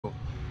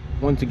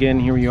once again,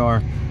 here we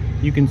are.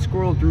 You can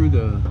scroll through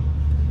the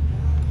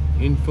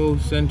info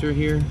center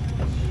here,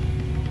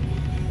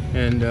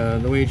 and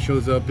the way it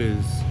shows up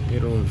is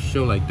it'll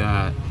show like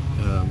that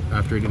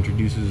after it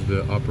introduces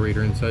the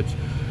operator and such.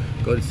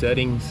 Go to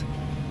settings,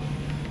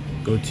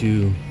 go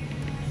to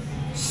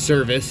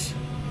service,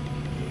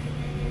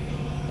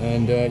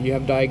 and you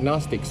have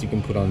diagnostics you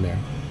can put on there.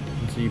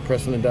 And so you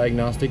press on the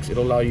diagnostics,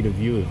 it'll allow you to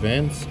view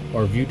events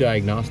or view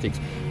diagnostics.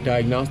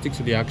 Diagnostics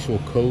are the actual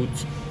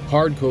codes,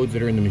 hard codes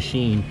that are in the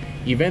machine.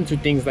 Events are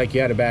things like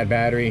you had a bad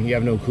battery, you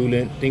have no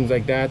coolant, things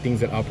like that,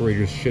 things that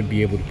operators should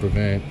be able to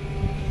prevent.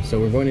 So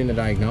we're going into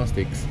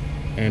diagnostics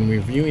and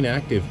we're viewing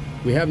active.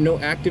 We have no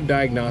active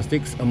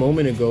diagnostics. A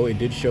moment ago it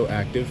did show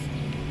active,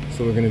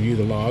 so we're going to view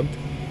the logged.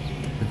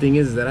 The thing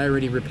is that I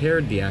already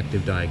repaired the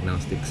active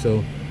diagnostic.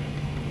 So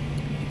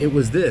it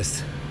was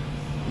this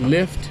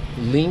lift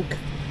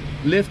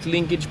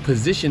linkage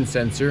position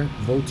sensor,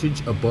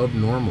 voltage above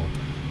normal.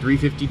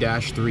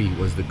 350-3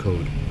 was the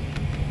code.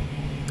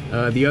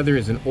 The other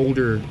is an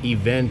older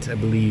event, I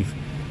believe,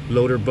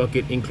 loader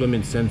bucket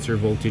increment sensor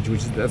voltage,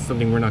 which is, that's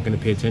something we're not going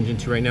to pay attention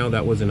to right now.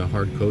 That wasn't a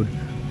hard code,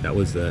 that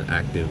was an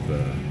active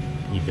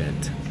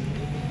event.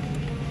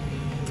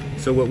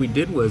 So what we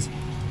did was,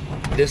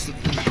 this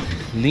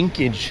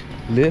linkage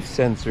lift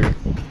sensor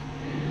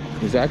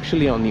is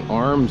actually on the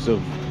arms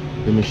of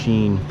the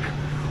machine.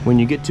 When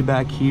you get to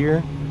back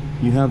here,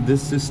 you have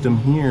this system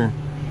here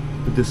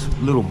with this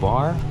little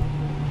bar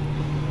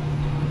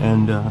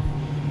and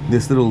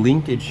this little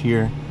linkage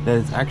here that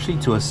is actually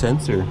to a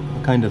sensor,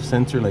 a kind of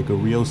sensor like a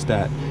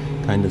rheostat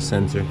kind of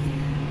sensor.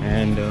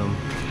 And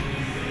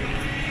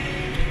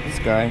this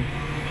guy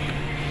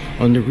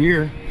on the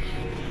rear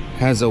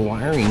has a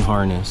wiring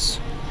harness,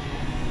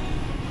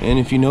 and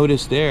if you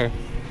notice there's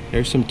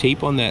some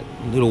tape on that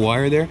little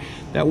wire there.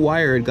 That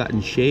wire had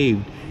gotten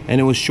shaved and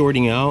it was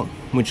shorting out,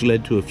 which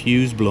led to a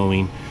fuse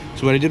blowing.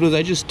 So what I did was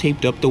I just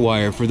taped up the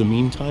wire for the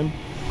meantime.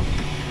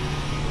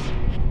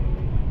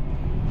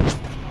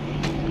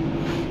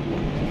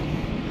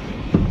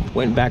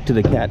 Went back to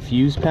the cat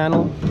fuse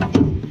panel,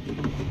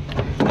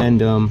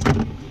 and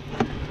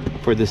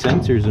for the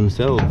sensors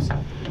themselves,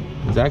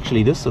 it's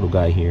actually this little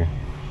guy here.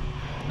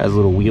 Has a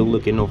little wheel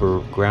looking over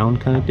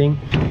ground kind of thing,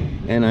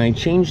 and I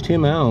changed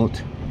him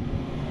out,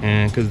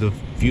 and because the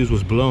fuse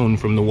was blown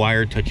from the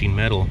wire touching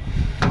metal,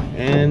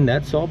 and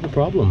that solved the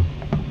problem.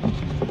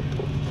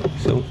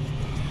 So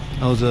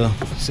that was a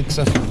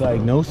successful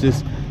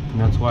diagnosis, and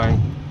that's why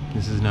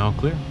this is now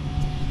clear.